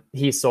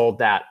 he sold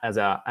that as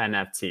a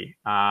NFT.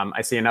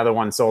 I see another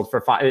one sold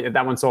for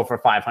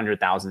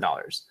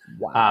 $500,000.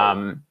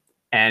 Wow.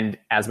 And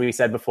as we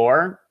said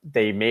before,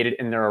 they made it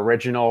in their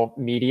original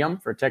medium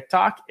for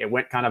TikTok. It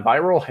went kind of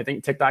viral. I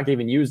think TikTok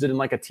even used it in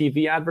like a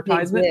TV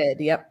advertisement. They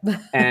did, yep.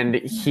 And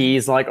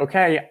he's like,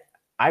 okay,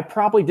 I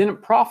probably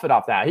didn't profit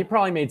off that. He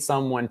probably made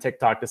some when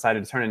TikTok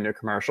decided to turn it into a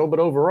commercial. But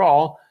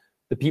overall,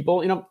 the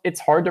people, it's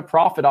hard to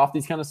profit off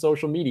these kind of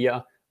social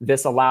media.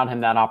 This allowed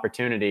him that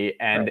opportunity.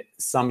 And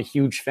some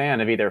huge fan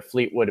of either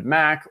Fleetwood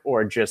Mac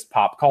or just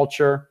pop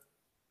culture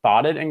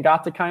bought it and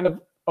got to kind of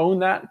own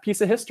that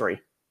piece of history.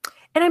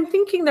 And I'm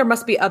thinking there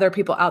must be other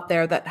people out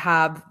there that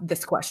have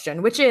this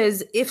question, which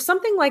is, if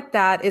something like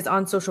that is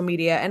on social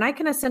media and I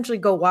can essentially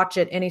go watch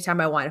it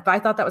anytime I want, if I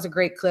thought that was a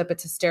great clip,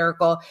 it's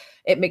hysterical,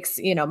 it makes,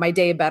 my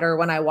day better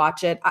when I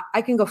watch it,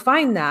 I can go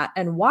find that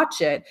and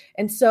watch it.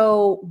 And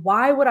so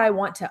why would I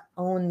want to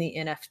own the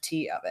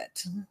NFT of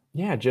it?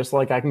 Yeah, just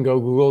like I can go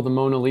Google the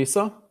Mona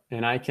Lisa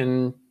and I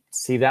can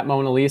see that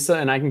Mona Lisa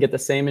and I can get the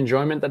same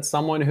enjoyment that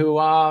someone who,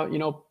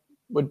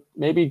 would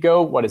maybe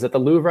go, what is it, the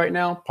Louvre right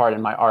now?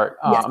 Pardon my art.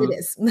 Yes, it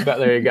is. But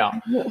there you go.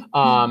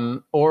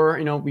 Or,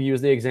 we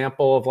use the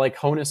example of like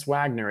Honus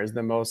Wagner is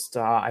the most,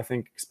 I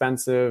think,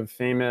 expensive,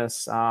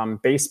 famous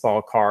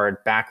baseball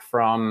card back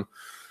from,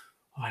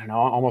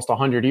 almost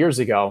 100 years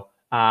ago.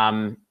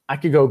 I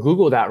could go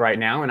Google that right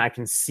now and I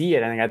can see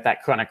it and get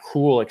that kind of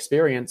cool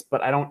experience,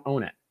 but I don't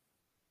own it.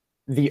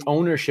 The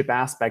ownership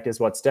aspect is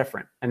what's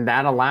different. And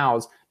that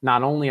allows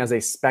not only as a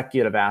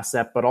speculative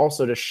asset, but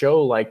also to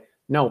show like,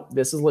 no,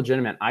 this is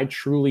legitimate. I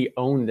truly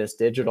own this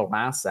digital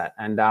asset.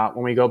 And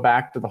when we go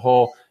back to the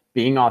whole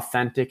being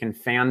authentic and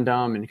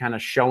fandom and kind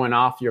of showing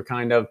off your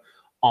kind of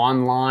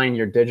online,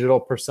 your digital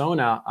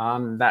persona,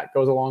 that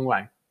goes a long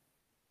way.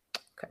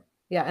 Okay.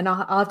 Yeah. And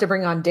I'll have to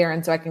bring on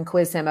Darren so I can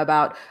quiz him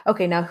about,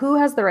 okay, now who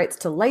has the rights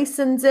to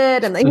license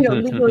it? And,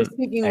 legally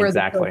speaking,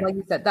 exactly. like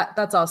you said,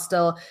 that's all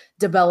still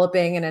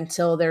developing, and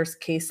until there's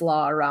case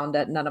law around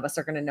it, none of us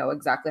are going to know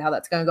exactly how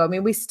that's going to go. I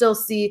mean, we still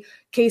see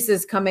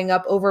cases coming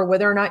up over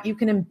whether or not you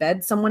can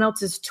embed someone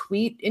else's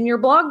tweet in your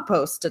blog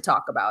post to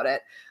talk about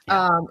it.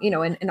 Yeah.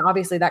 And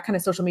obviously that kind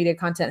of social media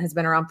content has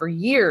been around for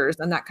years,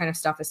 and that kind of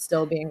stuff is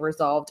still being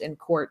resolved in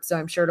court. So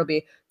I'm sure it'll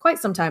be quite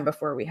some time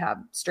before we have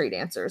straight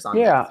answers on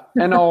this.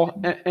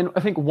 and I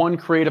think one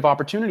creative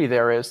opportunity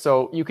there is,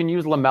 so you can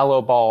use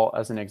LaMelo Ball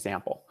as an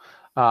example.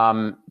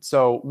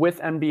 So with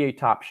NBA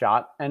Top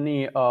Shot,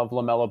 any of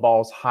LaMelo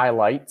Ball's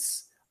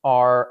highlights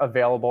are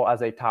available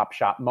as a Top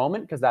Shot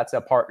moment, because that's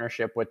a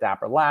partnership with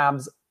Dapper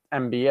Labs,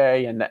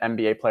 NBA, and the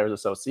NBA Players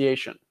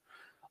Association.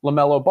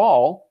 LaMelo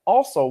Ball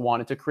also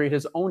wanted to create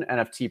his own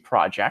NFT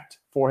project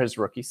for his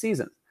rookie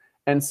season.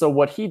 And so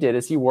what he did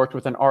is he worked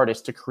with an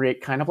artist to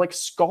create kind of like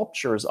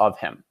sculptures of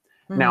him.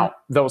 Mm-hmm. Now,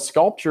 those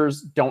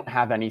sculptures don't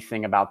have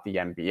anything about the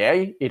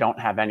NBA. You don't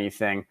have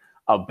anything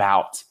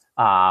about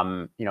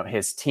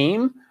his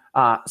team.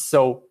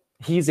 So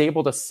he's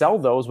able to sell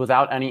those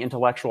without any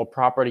intellectual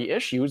property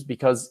issues,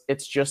 because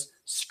it's just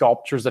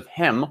sculptures of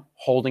him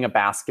holding a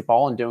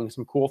basketball and doing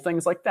some cool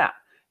things like that.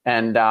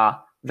 And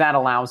that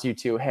allows you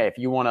to, hey, if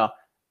you want to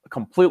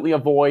completely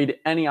avoid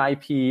any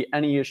IP,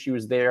 any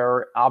issues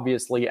there,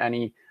 obviously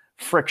any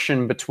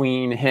friction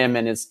between him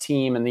and his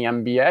team and the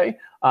NBA,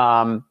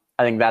 I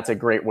think that's a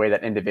great way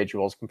that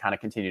individuals can kind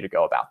of continue to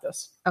go about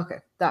this. Okay,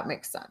 that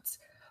makes sense.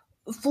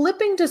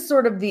 Flipping to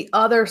sort of the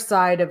other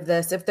side of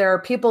this, if there are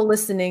people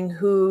listening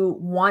who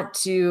want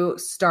to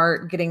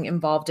start getting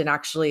involved in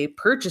actually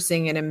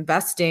purchasing and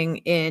investing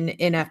in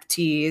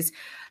NFTs,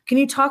 can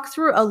you talk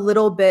through a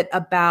little bit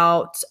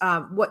about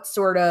what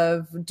sort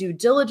of due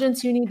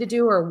diligence you need to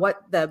do, or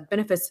what the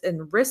benefits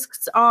and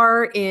risks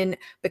are in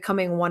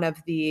becoming one of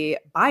the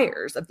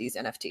buyers of these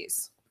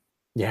NFTs?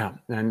 Yeah.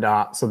 And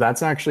so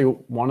that's actually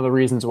one of the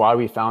reasons why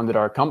we founded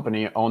our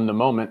company, Own the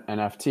Moment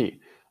NFT.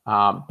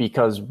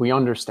 Because we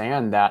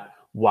understand that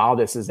while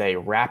this is a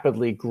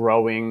rapidly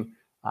growing,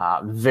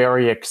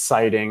 very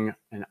exciting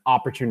and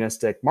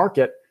opportunistic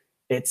market,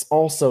 it's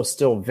also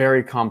still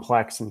very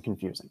complex and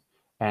confusing.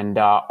 And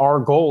our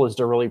goal is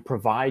to really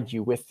provide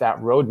you with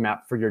that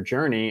roadmap for your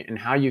journey and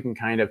how you can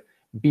kind of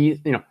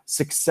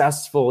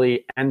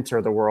successfully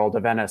enter the world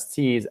of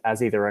NFTs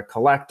as either a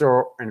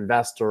collector,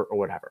 investor, or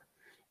whatever.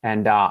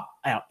 And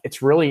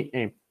it's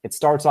really, it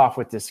starts off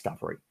with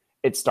discovery.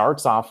 It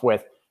starts off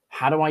with,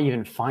 how do I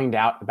even find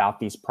out about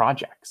these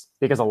projects?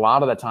 Because a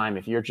lot of the time,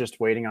 if you're just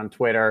waiting on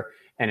Twitter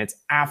and it's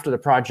after the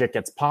project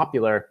gets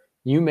popular,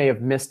 you may have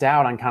missed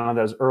out on kind of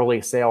those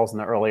early sales and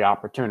the early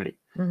opportunity.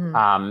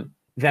 Mm-hmm.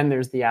 Then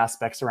there's the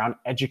aspects around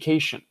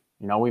education.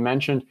 We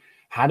mentioned,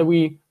 how do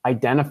we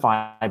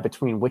identify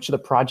between which of the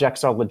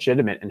projects are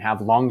legitimate and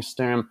have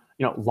long-term,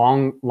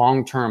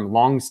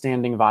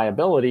 long-standing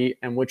viability,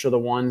 and which are the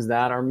ones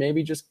that are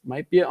maybe just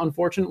might be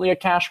unfortunately a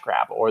cash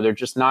grab, or they're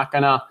just not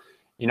gonna,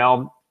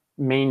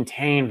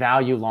 maintain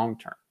value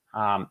long-term.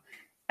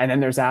 And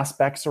then there's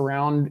aspects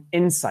around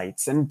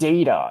insights and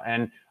data.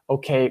 And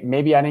okay,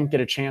 maybe I didn't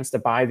get a chance to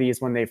buy these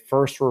when they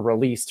first were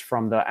released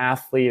from the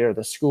athlete or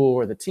the school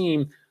or the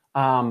team,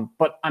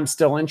 but I'm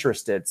still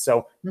interested.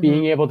 So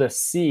being able to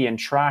see and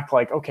track,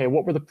 like, okay,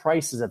 what were the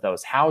prices of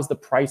those? How's the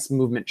price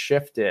movement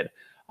shifted?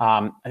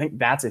 I think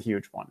that's a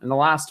huge one. And the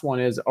last one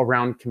is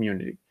around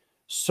community.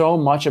 So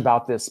much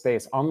about this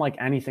space, unlike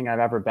anything I've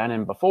ever been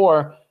in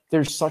before,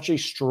 there's such a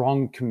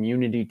strong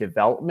community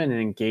development and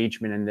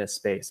engagement in this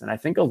space. And I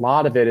think a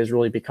lot of it is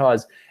really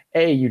because,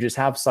 you just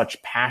have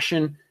such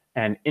passion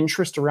and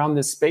interest around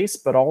this space,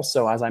 but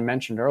also, as I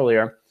mentioned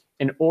earlier,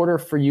 in order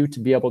for you to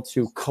be able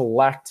to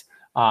collect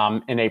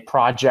in a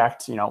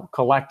project,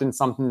 collect in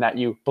something that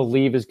you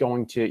believe is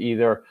going to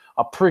either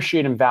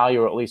appreciate in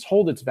value or at least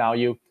hold its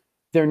value,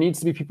 there needs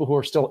to be people who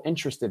are still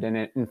interested in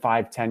it in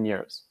 5-10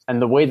 years.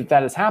 And the way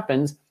that has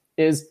happened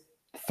is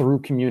through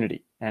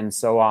community. And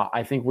so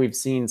I think we've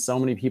seen so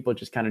many people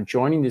just kind of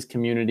joining these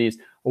communities,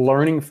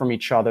 learning from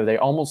each other. They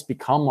almost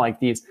become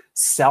like these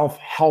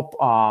self-help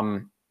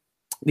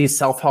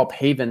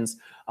havens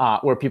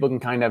where people can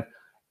kind of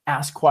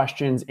ask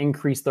questions,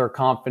 increase their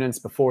confidence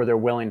before they're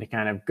willing to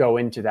kind of go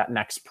into that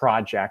next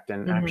project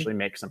and actually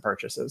make some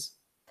purchases.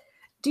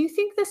 Do you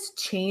think this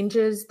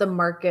changes the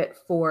market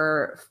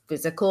for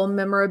physical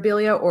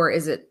memorabilia, or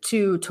is it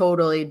two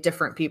totally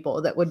different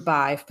people that would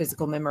buy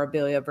physical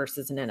memorabilia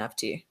versus an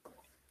NFT?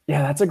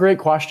 Yeah, that's a great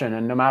question.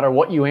 And no matter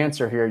what you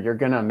answer here, you're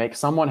going to make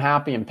someone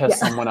happy and piss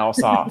someone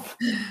else off.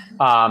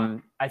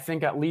 I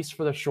think at least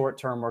for the short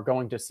term, we're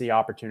going to see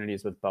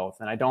opportunities with both.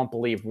 And I don't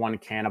believe one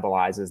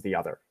cannibalizes the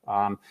other.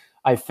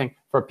 I think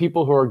for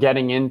people who are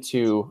getting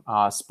into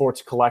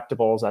sports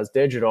collectibles as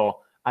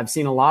digital, I've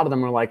seen a lot of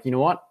them are like, you know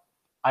what?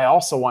 I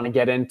also want to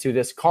get into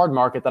this card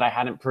market that I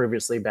hadn't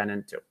previously been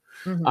into.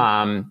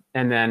 And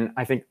then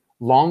I think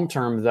long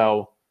term,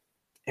 though,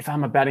 if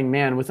I'm a betting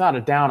man, without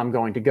a doubt, I'm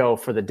going to go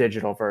for the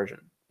digital version,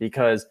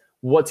 because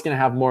what's going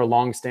to have more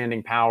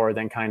long-standing power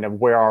than kind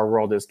of where our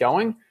world is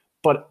going.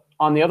 But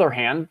on the other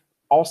hand,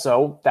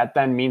 also, that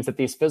then means that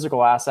these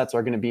physical assets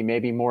are going to be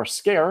maybe more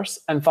scarce,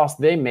 and thus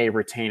they may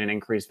retain an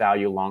increased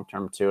value long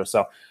term too.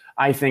 So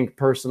I think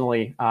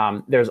personally,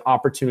 there's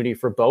opportunity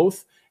for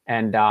both.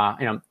 And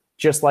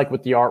just like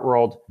with the art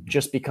world,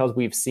 just because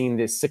we've seen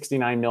this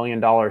 $69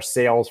 million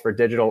sales for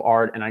digital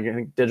art, and I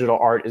think digital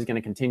art is going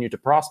to continue to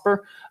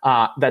prosper,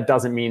 that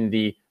doesn't mean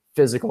the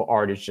physical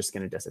art is just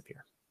going to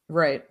disappear.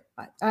 Right.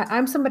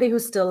 I'm somebody who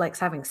still likes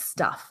having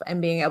stuff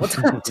and being able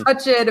to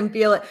touch it and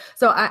feel it.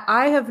 So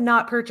I have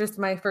not purchased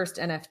my first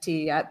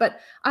NFT yet, but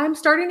I'm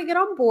starting to get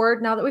on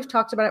board now that we've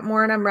talked about it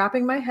more, and I'm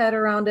wrapping my head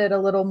around it a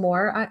little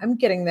more. I'm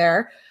getting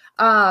there.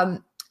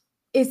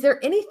 Is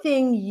there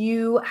anything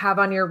you have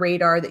on your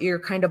radar that you're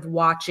kind of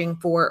watching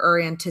for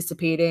or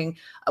anticipating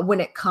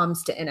when it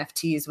comes to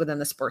NFTs within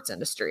the sports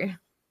industry?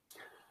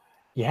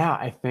 Yeah,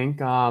 I think,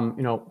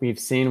 we've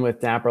seen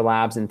with Dapper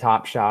Labs and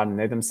Top Shot, and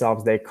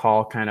they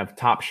call kind of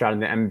Top Shot in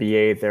the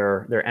NBA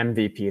their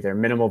MVP, their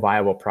minimal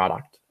viable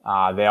product.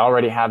 They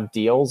already have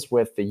deals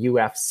with the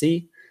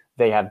UFC.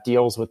 They have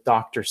deals with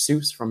Dr.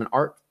 Seuss from an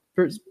art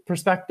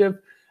perspective.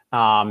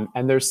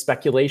 And there's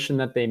speculation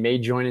that they may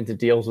join into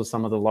deals with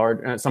some of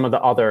the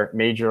other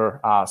major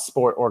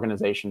sport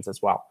organizations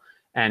as well.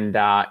 And,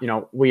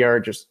 we are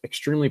just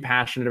extremely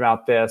passionate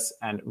about this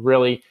and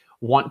really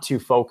want to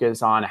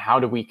focus on how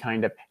do we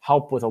kind of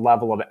help with a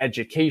level of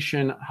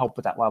education, help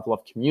with that level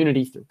of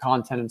community through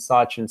content and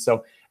such. And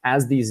so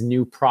as these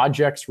new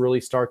projects really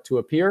start to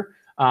appear,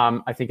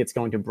 I think it's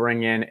going to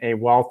bring in a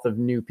wealth of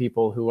new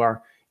people who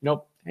are,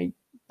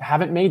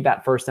 haven't made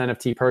that first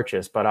NFT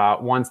purchase,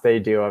 but once they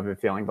do, I have a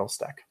feeling they'll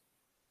stick.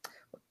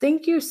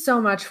 Thank you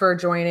so much for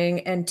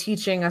joining and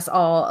teaching us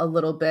all a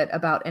little bit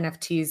about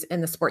NFTs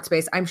in the sports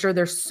space. I'm sure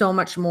there's so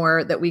much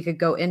more that we could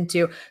go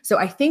into. So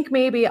I think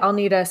maybe I'll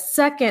need a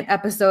second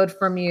episode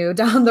from you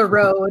down the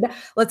road.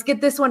 Let's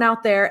get this one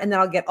out there, and then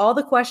I'll get all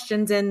the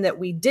questions in that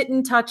we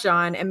didn't touch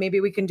on, and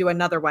maybe we can do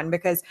another one,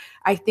 because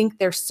I think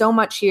there's so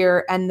much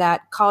here, and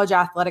that college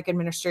athletic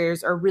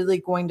administrators are really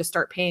going to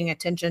start paying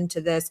attention to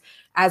this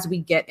as we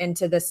get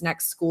into this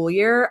next school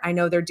year. I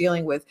know they're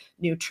dealing with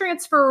new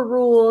transfer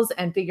rules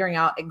and figuring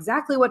out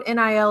exactly what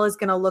NIL is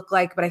going to look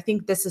like, but I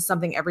think this is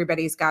something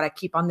everybody's got to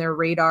keep on their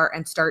radar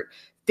and start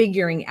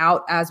figuring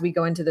out as we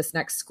go into this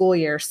next school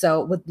year.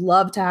 So would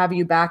love to have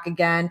you back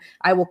again.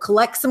 I will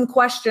collect some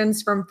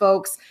questions from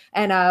folks,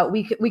 and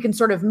we can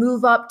sort of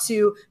move up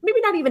to maybe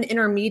not even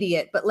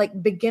intermediate, but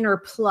like beginner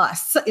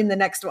plus in the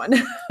next one.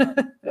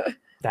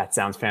 That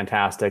sounds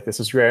fantastic. This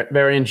was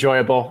very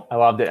enjoyable. I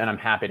loved it, and I'm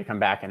happy to come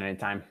back at any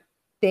time.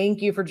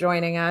 Thank you for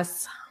joining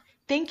us.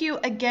 Thank you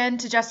again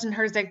to Justin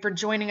Herzig for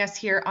joining us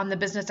here on the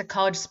Business of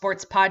College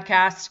Sports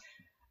podcast.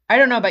 I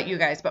don't know about you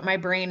guys, but my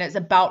brain is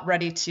about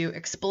ready to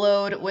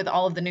explode with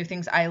all of the new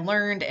things I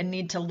learned and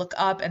need to look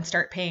up and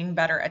start paying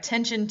better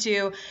attention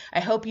to. I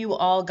hope you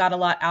all got a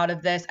lot out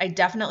of this. I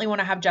definitely want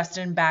to have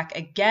Justin back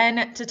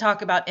again to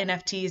talk about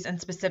NFTs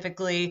and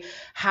specifically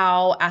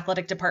how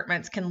athletic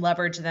departments can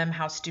leverage them,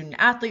 how student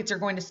athletes are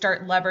going to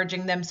start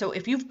leveraging them. So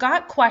if you've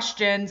got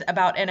questions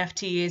about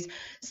NFTs,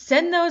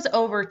 send those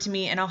over to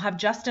me and I'll have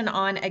Justin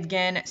on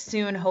again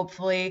soon,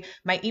 hopefully.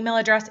 My email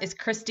address is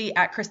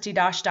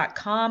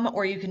christy@christydosh.com,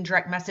 or you can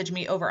direct message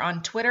me over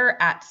on Twitter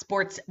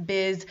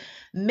 @SportsBizMiss.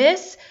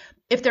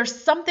 If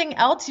there's something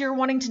else you're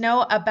wanting to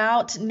know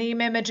about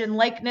name, image, and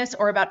likeness,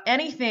 or about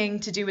anything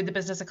to do with the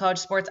business of college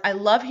sports, I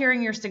love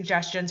hearing your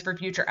suggestions for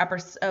future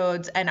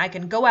episodes, and I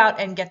can go out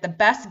and get the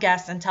best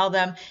guests and tell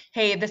them,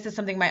 hey, this is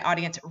something my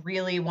audience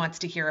really wants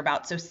to hear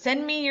about. So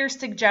send me your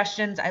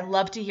suggestions. I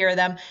love to hear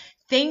them.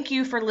 Thank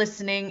you for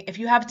listening. If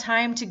you have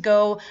time to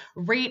go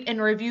rate and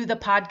review the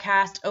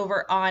podcast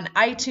over on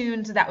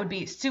iTunes, that would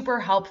be super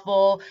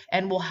helpful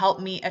and will help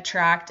me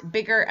attract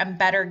bigger and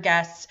better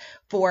guests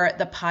for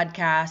the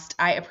podcast.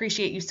 I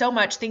appreciate you so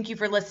much. Thank you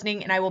for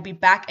listening, and I will be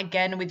back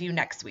again with you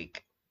next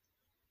week.